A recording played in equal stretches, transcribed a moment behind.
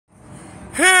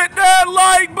Hit that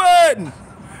like button.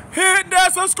 Hit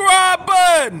that subscribe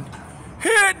button.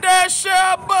 Hit that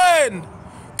share button.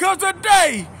 Cause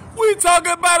today we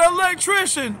talking about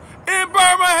electrician in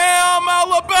Birmingham,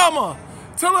 Alabama.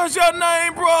 Tell us your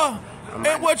name, bro,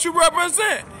 and what you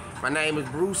represent. My name is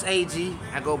Bruce Agee.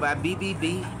 I go by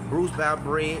BBB, Bruce by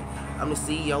Bread. I'm the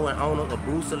CEO and owner of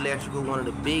Bruce Electrical, one of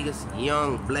the biggest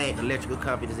young black electrical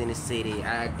companies in the city.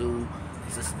 I do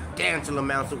substantial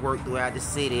amounts of work throughout the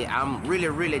city. I'm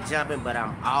really jumping, but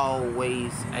I'm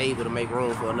always able to make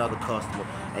room for another customer.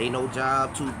 Ain't no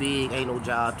job too big, ain't no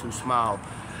job too small.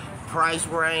 Price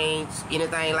range,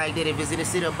 anything like that, if it's in the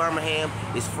city of Birmingham,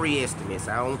 it's free estimates.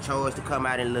 I don't charge to come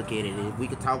out and look at it. If we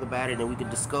could talk about it and we could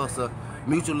discuss a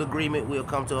mutual agreement, we'll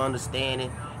come to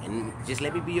understanding, and just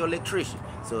let me be your electrician.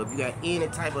 So if you got any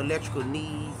type of electrical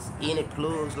needs, any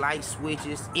plugs, light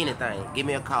switches, anything, give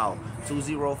me a call,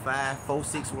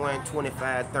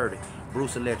 205-461-2530,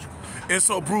 Bruce Electrical. And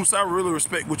so, Bruce, I really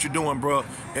respect what you're doing, bro,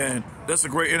 and that's a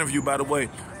great interview, by the way.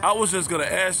 I was just going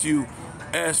to ask you,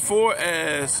 as far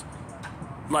as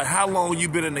like how long you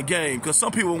been in the game, because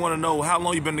some people want to know how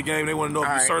long you been in the game. They want to know if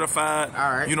you're certified.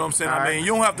 You know what I'm saying? I mean,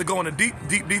 you don't have to go into deep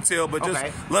detail, but just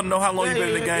let them know how long you've been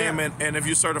in the game and if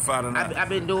you're certified or not. I've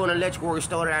been doing electrical work.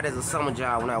 Started out as a summer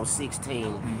job when I was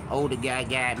 16. Older guy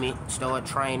got me, started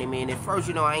training me, and at first,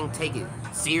 you know, I ain't take it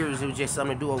serious. It was just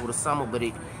something to do over the summer, but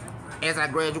as I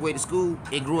graduated school,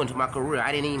 it grew into my career.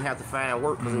 I didn't even have to find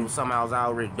work because it was something I was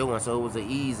already doing, so it was an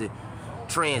easy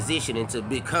transition into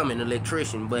becoming an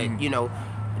electrician. But you know,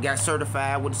 got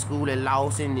certified with the school at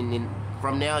Lawson, and then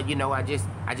from there, you know, I just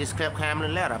kept climbing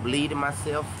the ladder. I believed in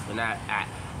myself, and I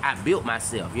built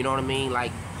myself. You know what I mean?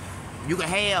 Like, you can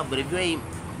have, but if you ain't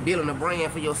building a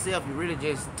brand for yourself, you're really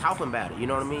just talking about it. You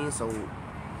know what I mean? So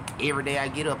every day I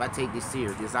get up, I take this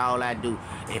serious. It's all I do.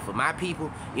 And for my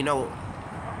people, you know,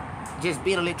 just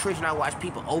being an electrician, I watch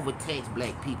people overtax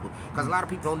black people. Because a lot of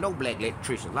people don't know black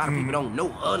electricians. A lot of people don't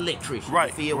know electricians. You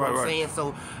feel what I'm saying?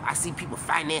 So I see people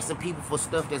financing people for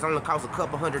stuff that's only cost a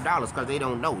couple $100s because they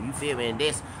don't know. You feel me? And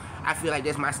I feel like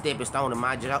that's my stepping stone to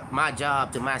my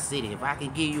job to my city. If I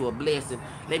can give you a blessing,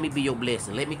 let me be your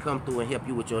blessing. Let me come through and help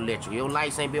you with your electric. Your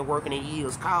lights ain't been working in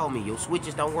years, call me. Your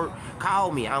switches don't work,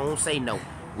 call me. I won't say no.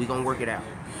 We gonna work it out.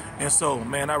 And so,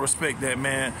 man, I respect that,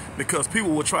 man, because people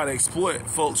will try to exploit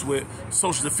folks with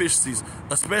social deficiencies,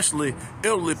 especially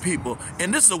elderly people.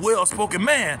 And this is a well-spoken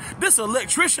man. This is an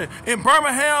electrician in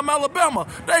Birmingham, Alabama.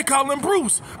 They call him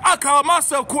Bruce. I call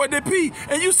myself Courtney P.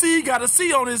 And you see he got a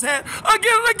C on his hat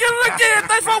again and again and again.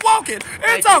 Thanks for walking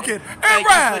and talking and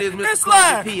riding and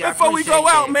sliding. Before we go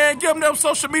out, man, give them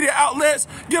social media outlets.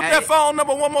 Give them that phone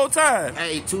number one more time.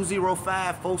 Hey,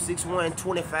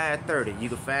 205-461-2530. You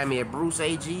can find me at Bruce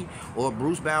Agee or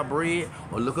Bruce by Bread,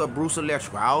 or look up Bruce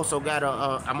Electrical. I also got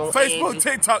I'm on Facebook, Angie,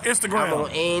 TikTok, Instagram. I'm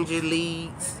on Angie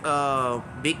Leeds,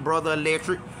 Big Brother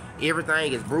Electric.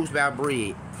 Everything is Bruce by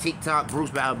Bread. TikTok,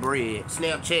 Bruce by Bread.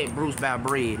 Snapchat, Bruce by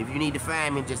Bread. If you need to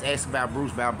find me, just ask about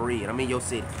Bruce by Bread. I'm in your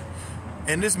city.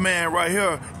 And this man right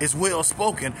here is well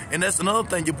spoken, and that's another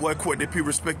thing your boy Courtney P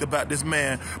respect about this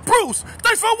man. Bruce,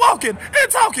 thanks for walking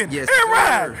and talking and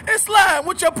riding and sliding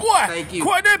with your boy. Thank you.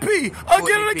 Courtney P.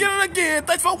 Again and again and again.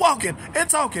 Thanks for walking and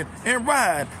talking and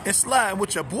riding and sliding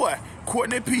with your boy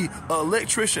Courtney P,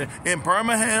 electrician in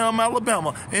Birmingham,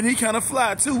 Alabama, and he kind of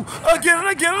fly too. Again and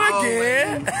again and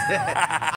again.